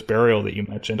indigenous burial that you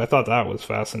mentioned. I thought that was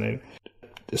fascinating.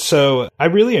 So I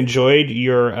really enjoyed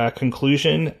your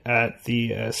conclusion at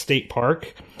the State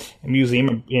Park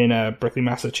Museum in Berkeley,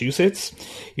 Massachusetts.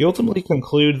 You ultimately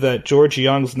conclude that George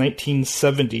Young's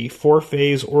 1970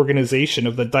 4-phase organization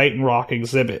of the Dighton Rock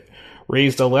exhibit,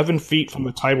 raised 11 feet from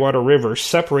the Tidewater River,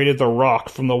 separated the rock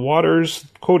from the waters,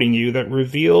 quoting you, that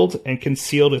revealed and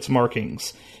concealed its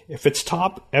markings. If its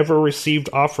top ever received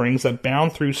offerings that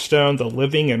bound through stone the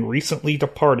living and recently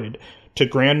departed, to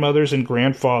grandmothers and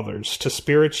grandfathers, to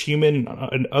spirits human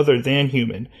and other than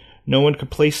human, no one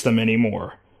could place them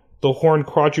anymore. The horned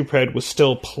quadruped was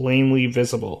still plainly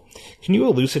visible. Can you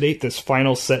elucidate this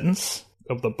final sentence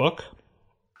of the book?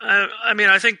 I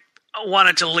think I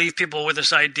wanted to leave people with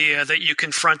this idea that you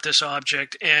confront this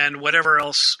object and whatever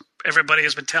else everybody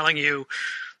has been telling you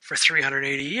for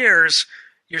 380 years,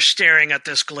 you're staring at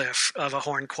this glyph of a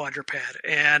horned quadruped.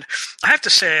 And I have to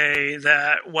say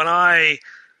that when I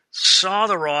saw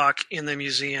the rock in the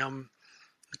museum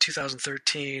in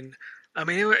 2013, I'm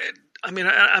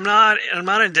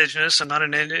not indigenous. I'm not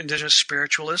an indigenous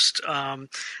spiritualist. I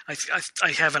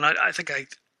think I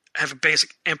have a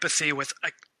basic empathy with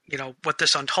what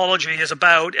this ontology is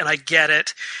about, and I get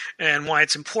it, and why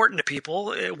it's important to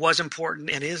people. It was important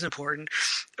and is important.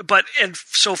 And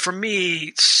so for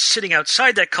me, sitting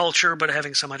outside that culture, but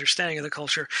having some understanding of the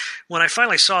culture, when I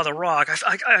finally saw The Rock,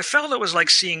 I felt it was like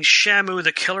seeing Shamu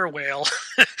the killer whale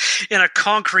in a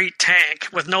concrete tank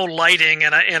with no lighting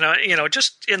and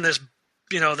just in this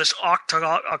this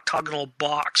octagonal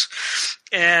box,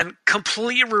 and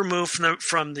completely removed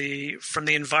from the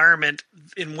environment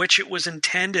in which it was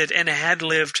intended and had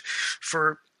lived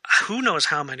for who knows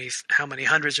how many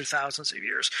hundreds or thousands of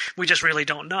years. We just really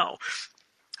don't know.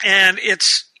 And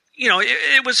it's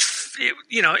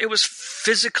it was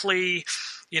physically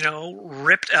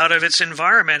ripped out of its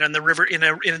environment and the river in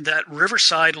that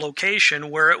riverside location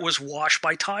where it was washed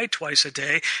by tide twice a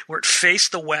day, where it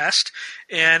faced the west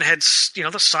and had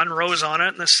the sun rose on it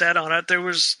and the set on it. There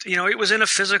was it was in a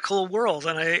physical world,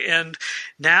 and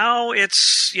now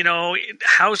it's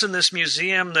housed in this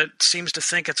museum that seems to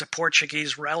think it's a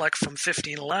Portuguese relic from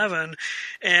 1511,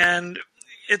 and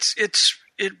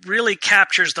it really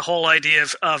captures the whole idea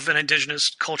of an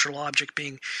indigenous cultural object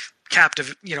being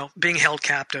captive, being held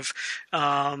captive,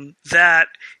 that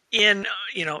in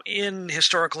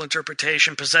historical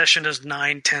interpretation, possession is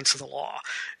 9/10 of the law,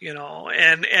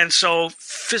 and so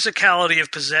physicality of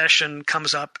possession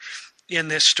comes up in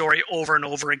this story over and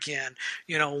over again.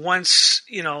 Once,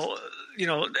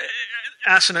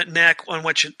 Assinet Neck, on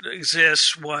which it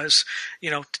exists, was,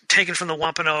 taken from the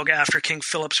Wampanoag after King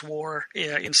Philip's War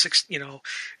in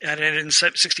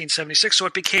 1676. So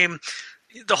it became,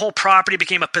 the whole property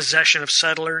became a possession of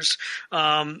settlers.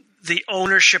 The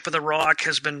ownership of the rock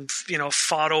has been,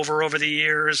 fought over the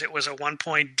years. It was at one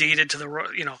point deeded to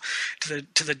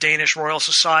the Danish Royal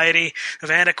Society of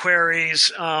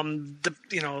Antiquaries.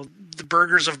 The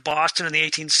burghers of Boston in the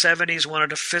 1870s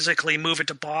wanted to physically move it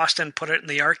to Boston, put it in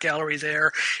the art gallery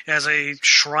there as a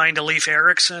shrine to Leif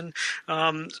Erikson.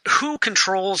 Who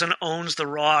controls and owns the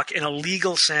rock in a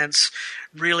legal sense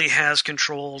really has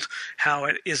controlled how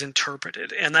it is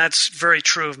interpreted. And that's very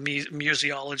true of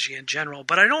museology in general.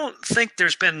 But I don't think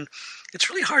it's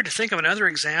really hard to think of another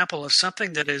example of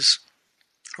something that is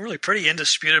really pretty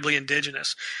indisputably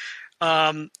indigenous,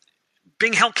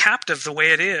 being held captive the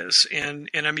way it is in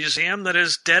a museum that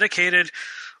is dedicated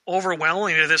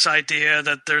overwhelmingly to this idea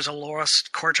that there's a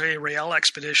lost Corte Real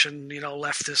expedition,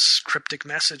 left this cryptic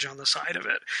message on the side of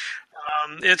it.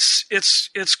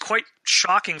 It's quite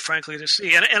shocking, frankly, to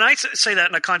see. And I say that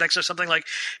in the context of something like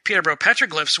Peterborough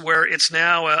Petroglyphs, where it's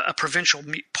now a provincial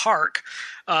park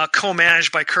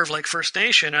co-managed by Curve Lake First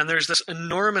Nation. And there's this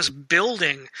enormous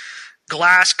building,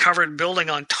 glass-covered building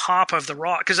on top of the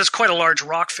rock, because it's quite a large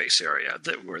rock face area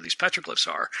where these petroglyphs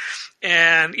are.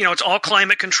 And, it's all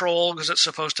climate controlled because it's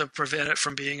supposed to prevent it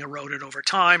from being eroded over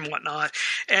time and whatnot.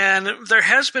 And there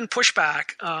has been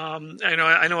pushback.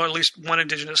 I know at least one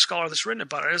Indigenous scholar that's written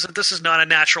about it, is that this is not a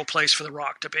natural place for the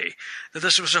rock to be, that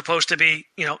this was supposed to be,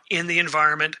 in the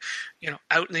environment,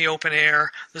 out in the open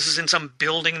air. This is in some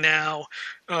building now.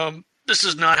 This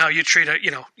is not how you treat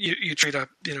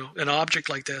an object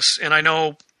like this. And I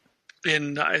know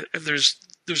there's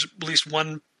at least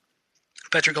one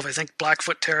petroglyph, I think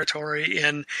Blackfoot territory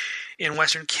in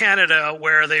Western Canada,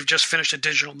 where they've just finished a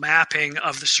digital mapping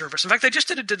of the surface. In fact, they just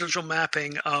did a digital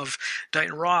mapping of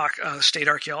Dighton Rock, state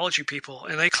archaeology people,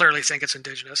 and they clearly think it's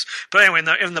indigenous. But anyway,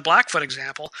 in the Blackfoot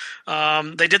example,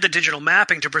 they did the digital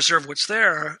mapping to preserve what's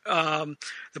there. The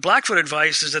Blackfoot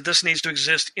advice is that this needs to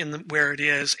exist where it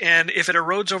is, and if it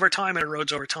erodes over time, it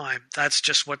erodes over time. That's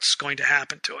just what's going to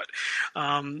happen to it.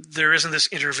 There isn't this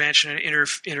intervention and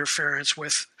interference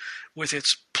with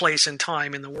its place and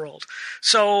time in the world.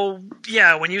 So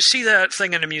yeah, when you see that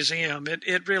thing in a museum,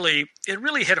 it really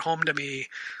hit home to me,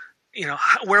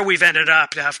 where we've ended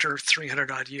up after 300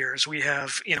 odd years. We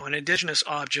have, an indigenous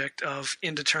object of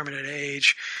indeterminate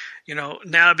age,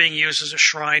 now being used as a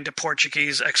shrine to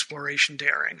Portuguese exploration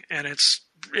daring. And it's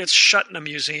shut in a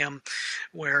museum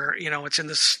where, it's in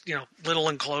this, little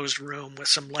enclosed room with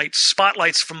some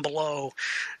spotlights from below,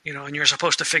 and you're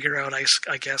supposed to figure out,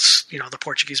 I guess, the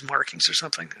Portuguese markings or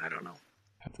something. I don't know.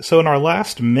 So in our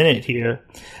last minute here,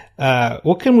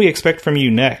 what can we expect from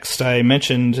you next? I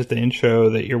mentioned at the intro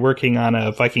that you're working on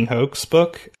a Viking hoax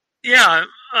book. Yeah,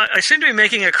 I seem to be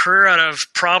making a career out of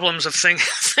problems of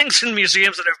things in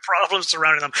museums that have problems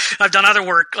surrounding them. I've done other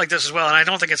work like this as well, and I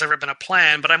don't think it's ever been a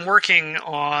plan, but I'm working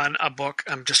on a book,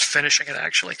 I'm just finishing it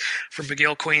actually, from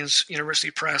McGill Queen's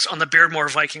University Press, on the Beardmore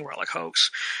Viking relic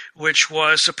hoax, which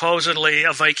was supposedly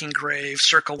a Viking grave,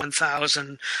 circa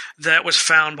 1000, that was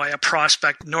found by a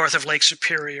prospect north of Lake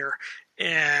Superior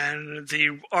and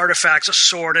the artifacts, a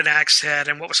sword, an axe head,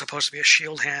 and what was supposed to be a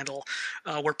shield handle,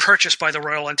 were purchased by the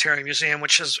Royal Ontario Museum,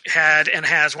 which has had and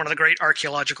has one of the great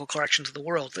archaeological collections of the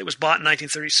world. It was bought in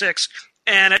 1936,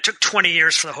 and it took 20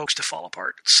 years for the hoax to fall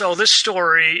apart. So this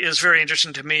story is very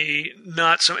interesting to me.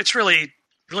 It's really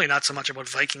not so much about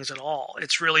Vikings at all.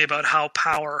 It's really about how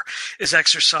power is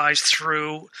exercised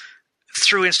through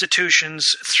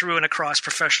institutions, through and across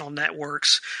professional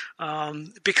networks,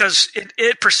 because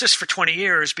it persists for 20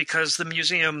 years because the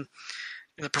museum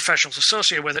and the professionals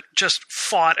associated with it just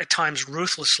fought at times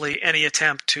ruthlessly any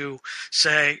attempt to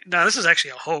say, no, this is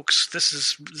actually a hoax. This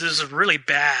is a really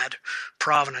bad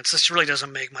provenance. This really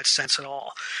doesn't make much sense at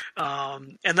all.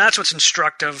 And that's what's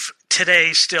instructive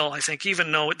today still, I think,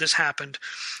 even though this happened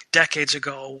decades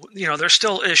ago, there's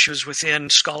still issues within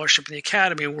scholarship in the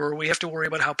academy where we have to worry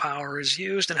about how power is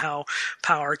used and how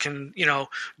power can,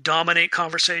 dominate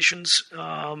conversations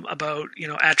about,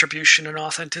 attribution and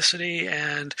authenticity,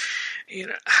 and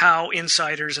how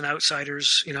insiders and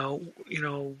outsiders,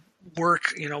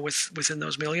 work, within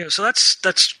those milieux. So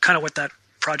that's kind of what that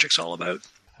project's all about.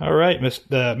 All right,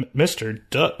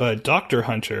 Dr.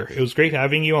 Hunter, it was great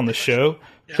having you on the show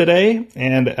today,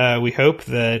 and we hope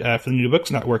that for the New Books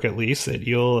Network, at least, that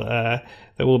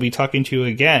that we'll be talking to you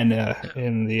again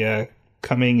in the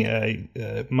coming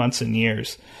months and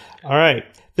years. All right,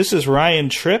 this is Ryan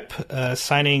Tripp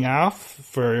signing off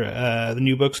for the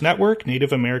New Books Network,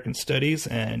 Native American Studies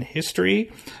and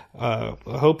History. I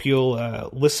hope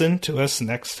you'll listen to us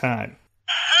next time.